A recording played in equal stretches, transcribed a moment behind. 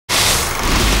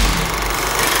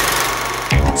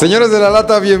Señores de la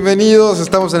Lata, bienvenidos.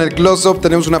 Estamos en el close-up.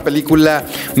 Tenemos una película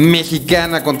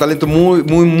mexicana con talento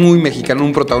muy mexicano.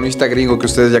 Un protagonista gringo que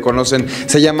ustedes ya conocen.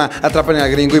 Se llama Atrapen al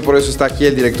Gringo y por eso está aquí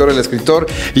el director, el escritor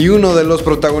y uno de los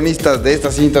protagonistas de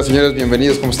esta cinta. Señores,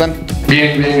 bienvenidos. ¿Cómo están?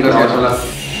 Bien, gracias. Hola.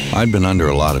 I'd been under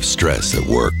a lot of stress at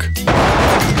work.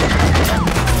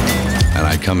 And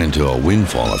I'd come into a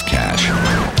windfall of cash.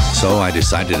 So I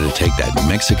decided to take that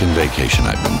Mexican vacation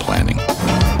I'd been planning.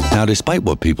 Now, despite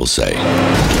what people say,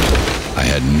 I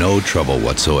had no trouble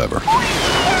whatsoever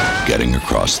getting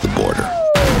across the border.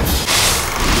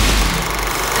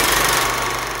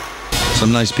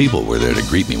 Some nice people were there to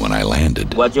greet me when I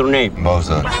landed. What's your name?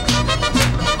 Moza.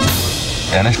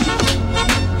 Dennis?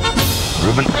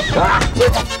 Ruben?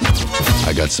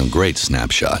 I got some great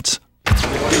snapshots.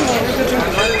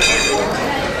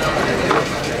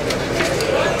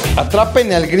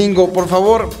 Atrapen al Gringo. Por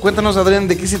favor, cuéntanos, Adrián,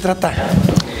 ¿de qué se trata?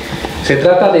 Se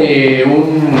trata de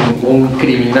un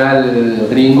criminal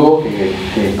gringo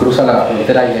que cruza la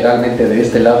frontera ilegalmente de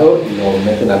este lado y lo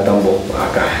meten al tambo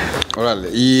acá. Órale,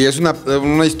 y es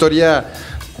una historia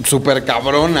súper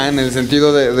cabrona en el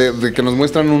sentido de que nos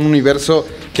muestran un universo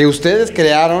que ustedes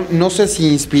crearon, no sé si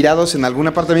inspirados en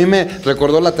alguna parte. A mí me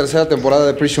recordó la tercera temporada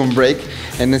de Prison Break,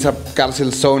 en esa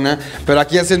cárcel zona, pero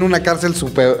aquí hacen una cárcel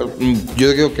súper,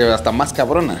 yo digo que hasta más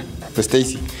cabrona, de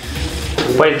Stacy.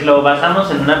 Pues lo basamos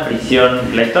en una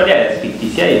prisión, la historia es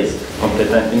ficticia y es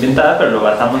completamente inventada, pero lo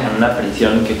basamos en una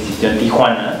prisión que existió en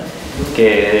Tijuana,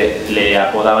 que le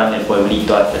apodaban el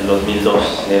pueblito hasta el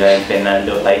 2002, era el penal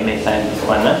de Ota y Mesa en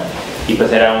Tijuana, y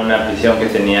pues era una prisión que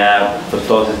tenía pues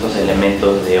todos estos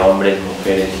elementos de hombres,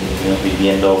 mujeres y niños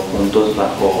viviendo juntos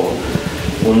bajo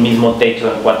un mismo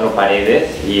techo en 4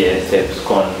 paredes y pues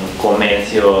con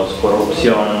comercios,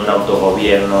 corrupción, un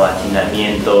autogobierno,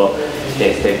 hacinamiento,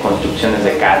 construcciones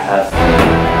de casas.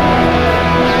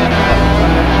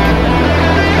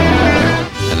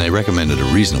 And they recommended a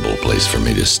reasonable place for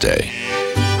me to stay.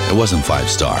 It wasn't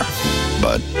 5-star,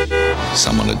 but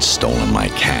someone had stolen my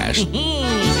cash.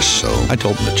 So I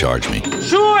told them to charge me.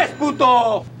 ¡Subes,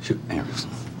 puto!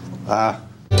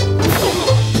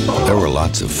 There were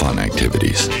lots of fun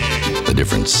activities. The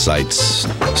different sights,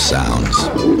 sounds,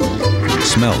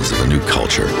 smells of a new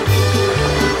culture.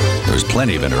 There was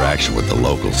plenty of interaction with the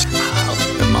locals.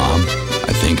 And Mom,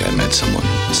 I think I met someone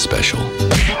special.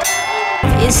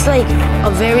 It's like a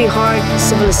very hard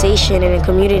civilization and a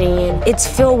community, and it's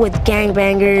filled with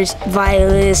gangbangers,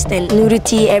 violence, and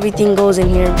nudity. Everything goes in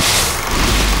here.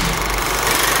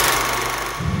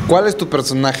 ¿Cuál es tu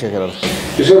personaje, Gerardo?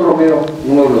 Yo soy Romero,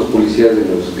 uno de los policías de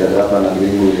los que atrapan al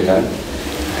gringo ilegal.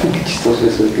 Qué chistoso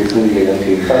eso, que es un ilegal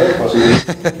que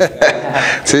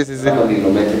Sí. Y lo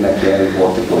meten aquí al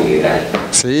bote por ilegal.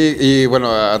 Sí, y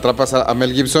bueno, atrapas a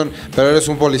Mel Gibson, pero eres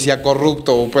un policía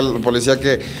corrupto, un policía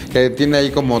que tiene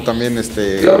ahí como también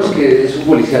Claro que es un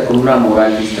policía con una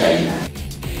moral distraída.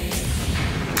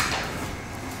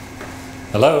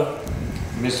 Hello,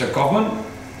 Mr. Kaufman.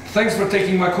 Thanks for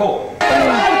taking my call.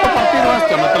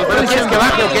 ¿Quieres que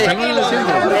baje o qué?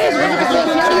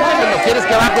 ¿Quieres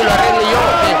que baje y lo arregle yo o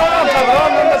qué?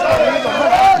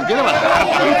 quiere bajar,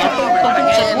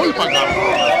 mucha culpa,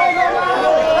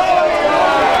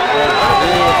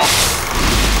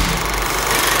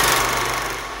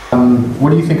 What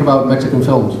do you think about Mexican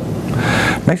films?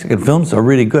 Mexican films are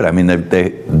really good. I mean,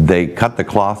 they cut the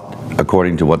cloth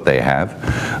according to what they have.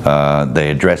 They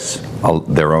address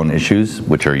their own issues,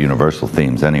 which are universal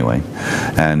themes anyway.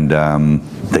 And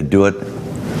they do it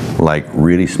like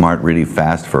really smart, really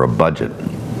fast for a budget.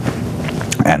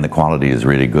 And the quality is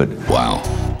really good. Wow,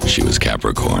 she was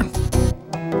Capricorn.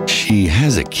 She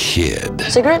has a kid.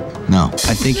 Cigarette? No,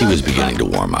 I think he was beginning to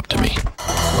warm up to me.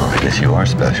 I guess you are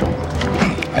special.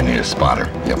 I need a spotter.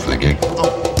 You up for the gig?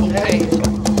 Hey.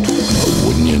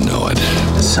 Wouldn't you know it?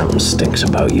 Something stinks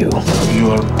about you.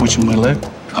 You are pushing my leg?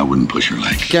 I wouldn't push your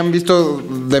leg. ¿Qué han visto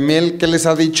de Mel? ¿Qué les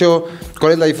ha dicho?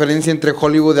 ¿Cuál es la diferencia entre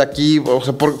Hollywood de aquí? O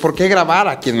sea, ¿por qué grabar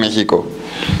aquí en México?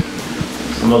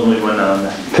 Somos muy buena onda.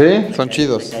 ¿Sí? Son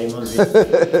chidos.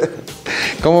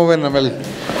 ¿Cómo ven a Mel?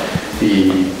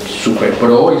 Y súper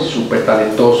pro y súper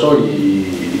talentoso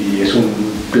y es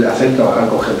un placer trabajar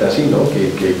con gente así, ¿no?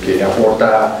 Que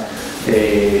aporta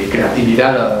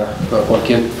creatividad a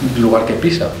cualquier lugar que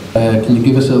pisa. Can you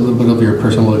give us a little bit of your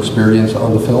personal experience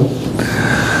on the film?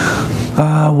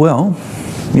 Well,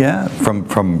 Yeah,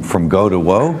 from go to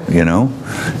woe, you know.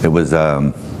 It was,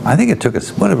 I think it took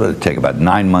us, what did it take, about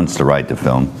 9 months to write the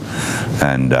film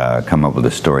and come up with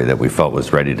a story that we felt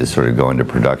was ready to sort of go into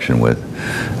production with.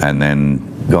 And then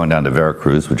going down to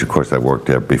Veracruz, which of course I worked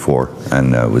there before,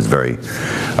 and was very,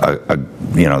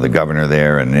 you know, the governor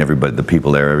there and everybody, the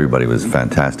people there, everybody was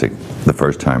fantastic the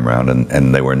first time around,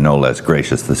 and they were no less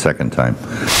gracious the second time.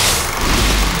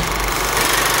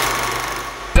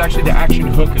 It's actually the action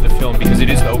hook of the film because it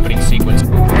is the opening sequence.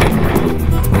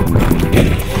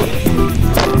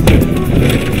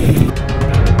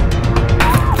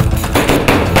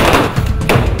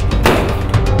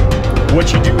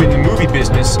 What you do in the movie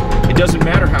business, it doesn't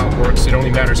matter how it works, it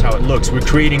only matters how it looks. We're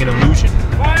creating an illusion.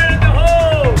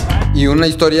 Y una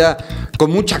historia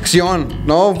con mucha acción,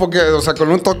 ¿no? Porque, o sea, con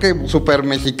un toque súper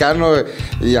mexicano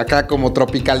y acá como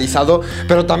tropicalizado,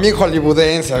 pero también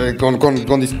hollywoodense,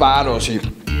 con disparos y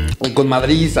con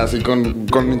madrizas y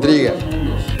con intriga.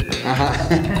 Ajá.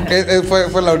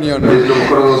 Fue la unión, ¿no? Es lo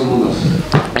mejor de dos mundos.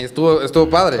 Estuvo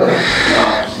padre. No,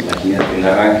 imagínate, el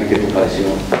arranque, ¿qué te pareció?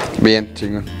 Bien,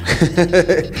 chingón.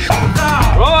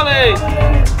 Rolling!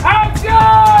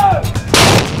 Action!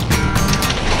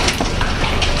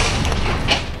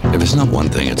 If it's not one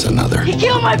thing, it's another. He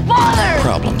killed my father!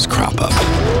 Problems crop up.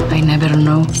 I never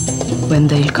know when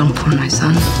they'll come for my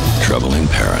son. Trouble in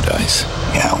paradise.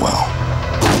 Yeah, well,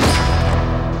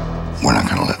 we're not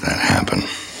gonna let that happen.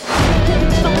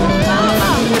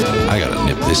 I gotta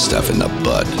nip this stuff in the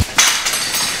bud.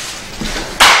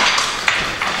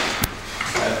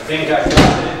 I think I got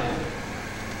it.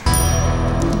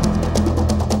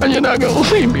 And you're not gonna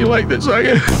leave me like this, are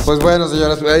you? Pues bueno,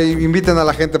 señores, inviten a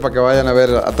la gente para que vayan a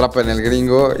ver Atrapen el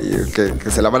Gringo y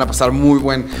que se la van a pasar un muy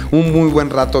buen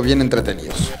rato, bien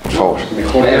entretenidos. Por favor,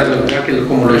 mejor que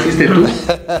como lo hiciste tú.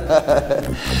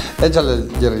 Échale,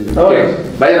 Jerry. Okay.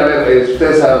 Vayan a ver,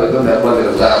 ustedes saben dónde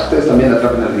pueden lugar. Ustedes también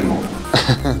Atrapen al Gringo.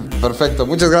 Perfecto,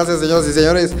 muchas gracias, señoras y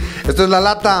señores. Esto es La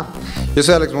Lata. Yo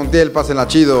soy Alex Montiel, pásenla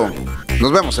chido.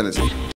 Nos vemos en el cine.